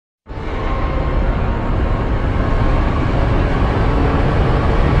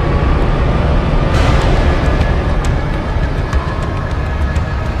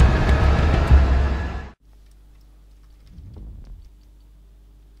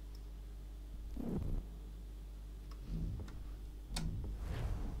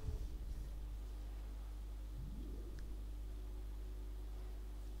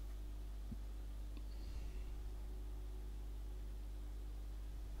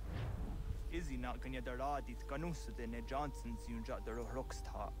Uzi not gonna daradi ganus de ne Johnsons yun jot der rocks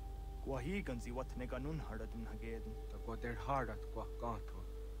ta. Gwahi ganzi what ne ganun hardadun hageden. Got their hard at Guacanto.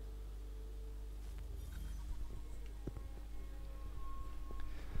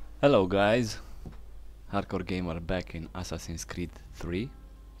 Hello guys, Hardcore Gamer back in Assassin's Creed 3.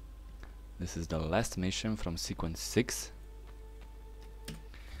 This is the last mission from sequence 6.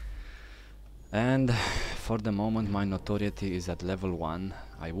 And for the moment my notoriety is at level 1.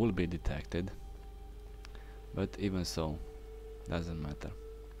 I will be detected, but even so, doesn't matter.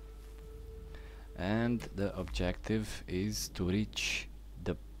 And the objective is to reach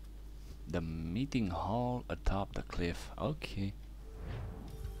the meeting hall atop the cliff. Okay.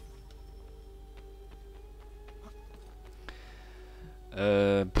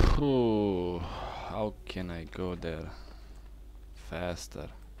 How can I go there? Faster.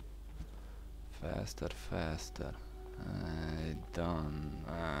 I don't.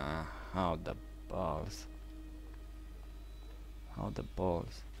 How the balls?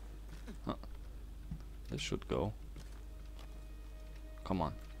 Huh. This should go. Come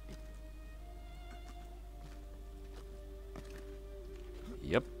on.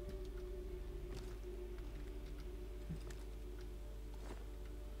 Yep.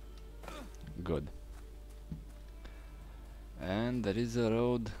 Good. And there is a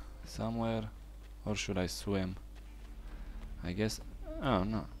road somewhere, or should I swim? I guess. Oh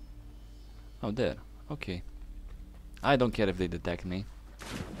no. Oh, there. Okay. I don't care if they detect me.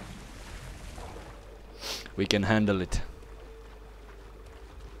 We can handle it.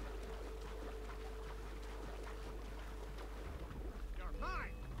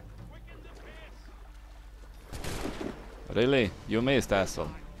 Really? You missed,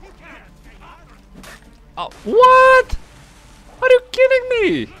 asshole. Oh, what? Are you kidding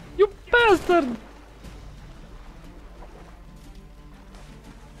me? You bastard!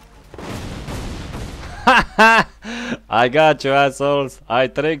 I got you, assholes. I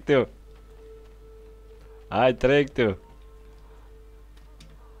tricked you.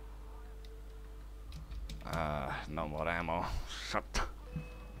 No more ammo. Shut.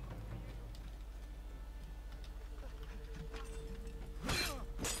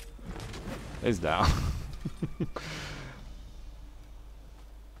 It's down.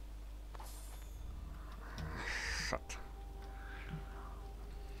 Shut.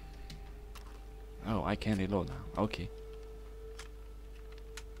 Oh, I can reload now. Okay.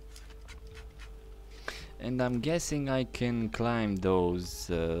 And I'm guessing I can climb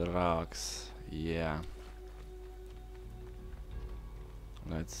those rocks. Yeah.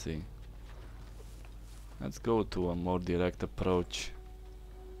 Let's see. Let's go to a more direct approach.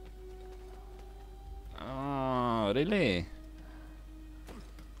 Oh, really?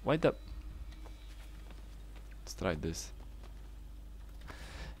 Why the... Let's try this.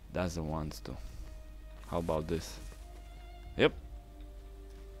 Doesn't want to. How about this? Yep.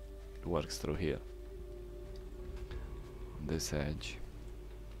 It works through here. This edge.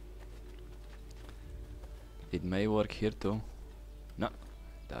 It may work here too. No, it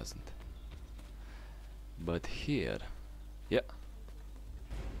doesn't. But here, yeah.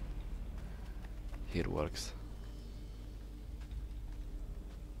 Here works.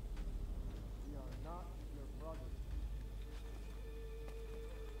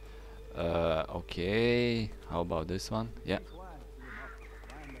 Okay. How about this one? Yeah.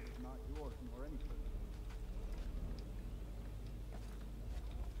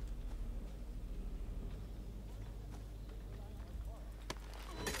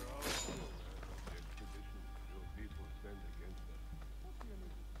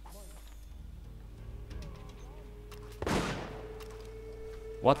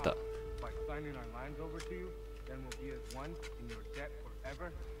 What the? By signing our lands over to you, then we'll be as one in your debt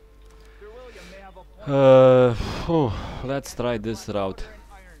forever. Let's try this route.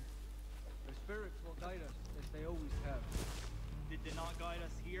 The spirits will guide us as they always have. Did they not guide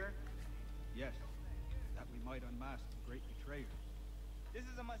us here? Yes, that we might unmask the great betrayer. This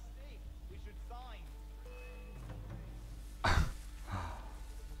is a mistake. We should sign.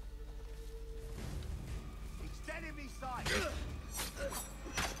 Extend enemy side.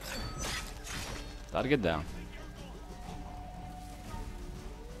 Target down.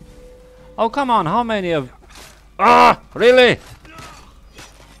 Oh, come on, how many of... Ah, really?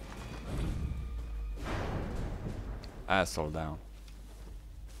 Asshole down.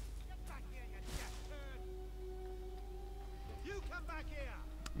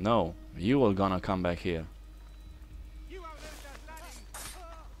 No, you are gonna come back here.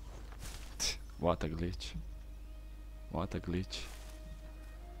 What a glitch. What a glitch.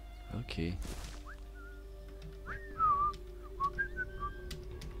 Okay.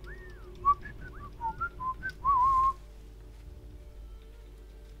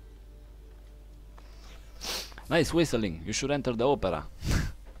 Nice whistling. You should enter the opera.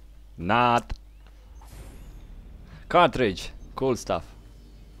 Not. Cartridge. Cool stuff.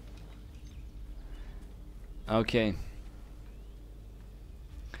 Okay.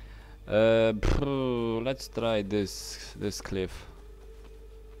 Let's try this cliff.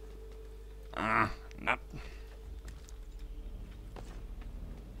 No.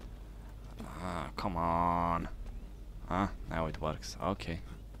 Come on. Now it works. Okay.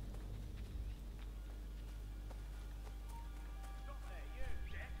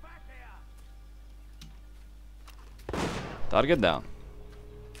 Target down.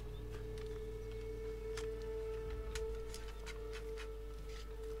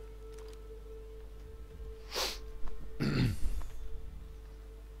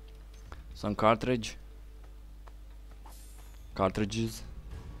 Some cartridges,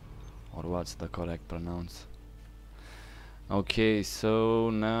 or what's the correct pronounce? Okay, so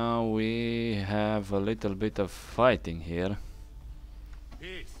now we have a little bit of fighting here.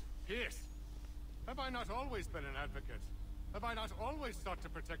 Peace, peace. Have I not always been an advocate? Have I not always sought to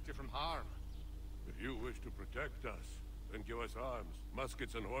protect you from harm? If you wish to protect us, then give us arms,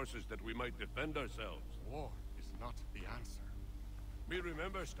 muskets and horses that we might defend ourselves. War is not the answer. We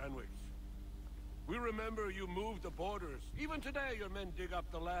remember, Stanwix. We remember you moved the borders. Even today your men dig up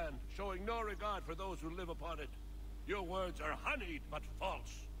the land, showing no regard for those who live upon it. Your words are honeyed, but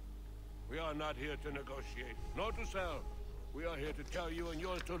false. We are not here to negotiate, nor to sell. We are here to tell you and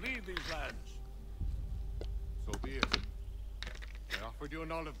yours to leave these lands. So be it. I offered you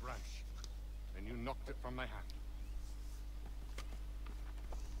an olive branch, and you knocked it from my hand.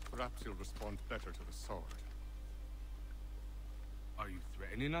 Perhaps you'll respond better to the sword. Are you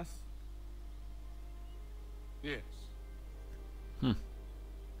threatening us? Yes.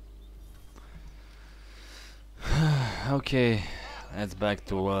 Okay, let's back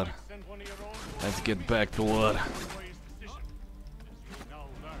to war. Let's get back to war.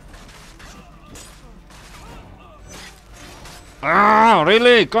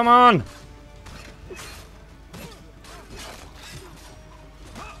 Really? Come on!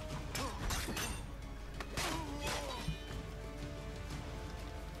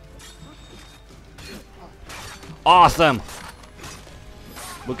 Awesome!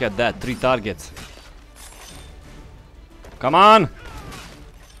 Look at that, 3 targets. Come on!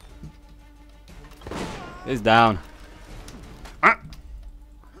 He's down.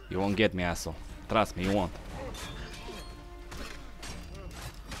 You won't get me, asshole. Trust me, you won't.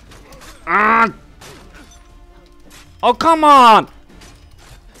 Oh, come on!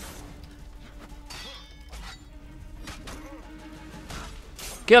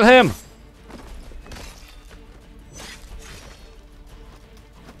 Kill him!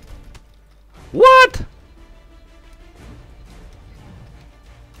 What?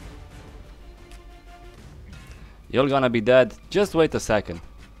 You're gonna be dead. Just wait a second.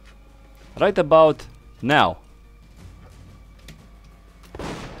 Right about now.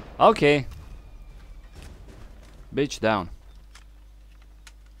 Okay. Bitch down.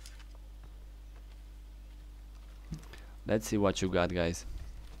 Let's see what you got, guys.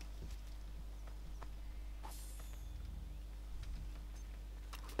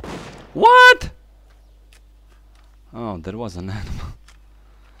 What? Oh, there was an animal.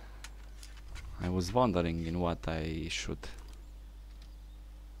 I was wondering in what I shoot.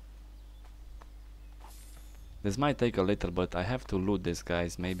 This might take a little, but I have to loot this,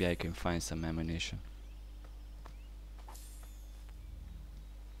 guys. Maybe I can find some ammunition.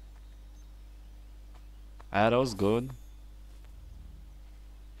 Arrows, good.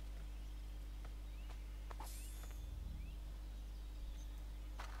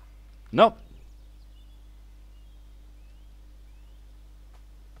 Nope.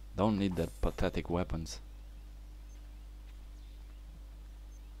 Don't need that pathetic weapons.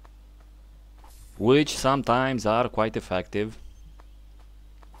 Which sometimes are quite effective.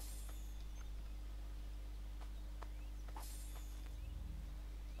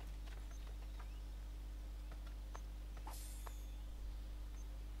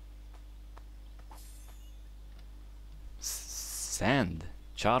 Sand,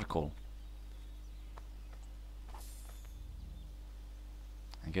 charcoal.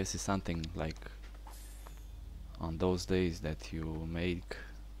 I guess it's something like on those days that you make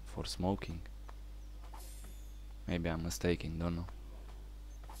for smoking. Maybe I'm mistaken, don't know.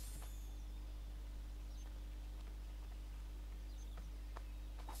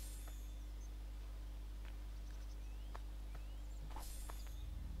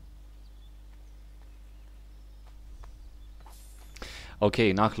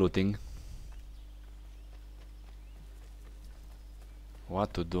 Okay, not looting.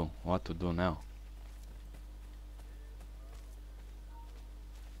 What to do? What to do now?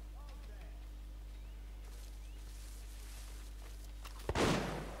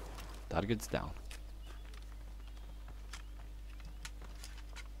 Targets down.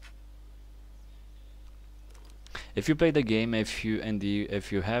 If you play the game, if you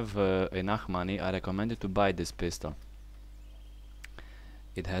have enough money, I recommend you to buy this pistol.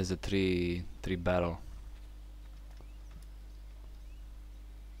 It has a three barrel.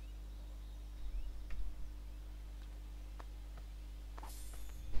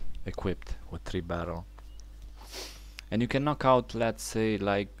 Equipped with 3 barrel, and you can knock out, let's say,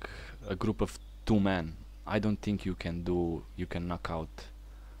 like a group of 2 men. I don't think you can knock out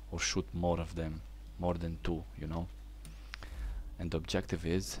or shoot more of them, more than 2, you know. And the objective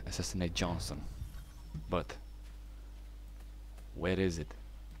is assassinate Johnson. But where is it?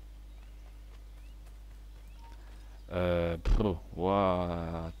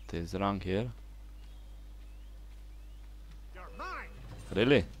 What is wrong here?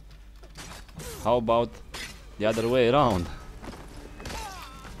 Really? How about the other way around?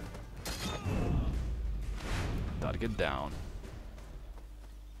 Target down.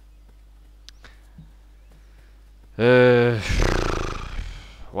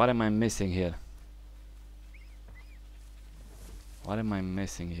 What am I missing here? What am I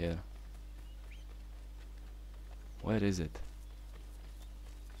missing here? Where is it?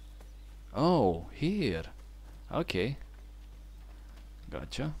 Oh, here. Okay.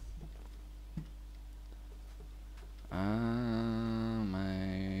 Gotcha.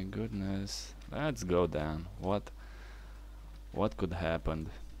 My goodness. Let's go down. What could happen?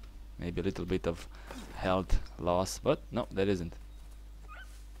 Maybe a little bit of health loss, but no, there isn't.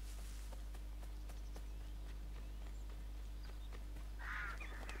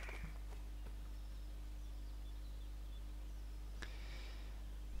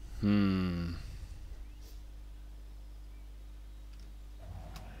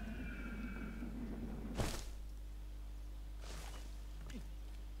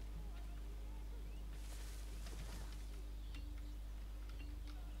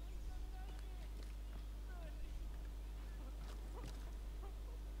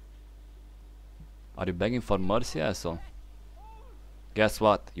 Are you begging for mercy, asshole? Guess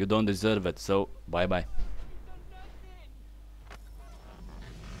what? You don't deserve it, so bye-bye.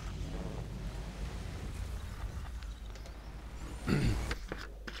 Oh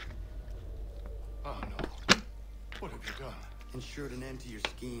no. What have you done? Ensured an end to your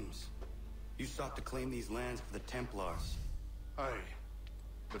schemes. You sought to claim these lands for the Templars. Aye.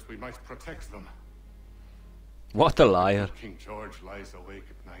 That we might protect them. What a liar. King George lies awake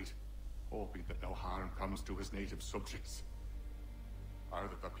at night, hoping that no harm comes to his native subjects. Are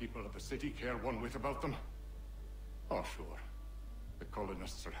that the people of the city care one whit about them? Oh, sure. The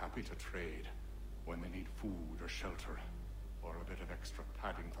colonists are happy to trade when they need food or shelter, or a bit of extra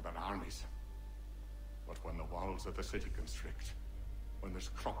padding for their armies. But when the walls of the city constrict, when there's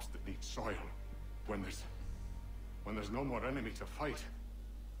crops that need soil, when there's no more enemy to fight,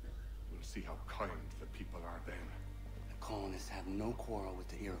 we'll see how kind the people are then. The colonists have no quarrel with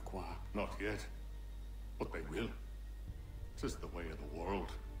the Iroquois. Not yet, but they will. 'Tis the way of the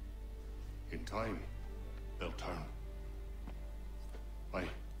world. In time, they'll turn.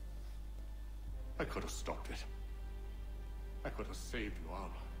 I could have stopped it. I could have saved you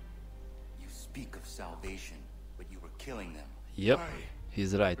all. You speak of salvation, but you were killing them. Yep, Aye,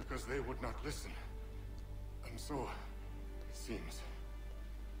 he's right. because they would not listen. And so, it seems,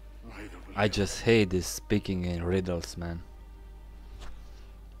 neither will I you. just hate this speaking in riddles, man.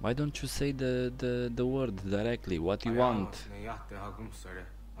 Why don't you say the word directly? What you want?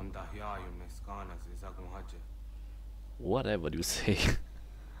 Whatever you say.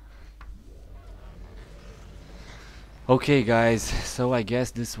 Okay, guys, so I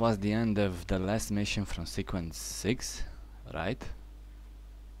guess this was the end of the last mission from sequence 6, right?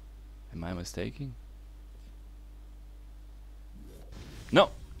 Am I mistaken? No.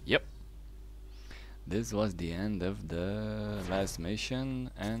 Yep. This was the end of the last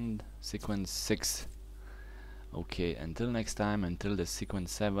mission and sequence 6. Okay, until next time, until the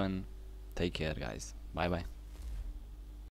sequence 7, take care, guys. Bye bye.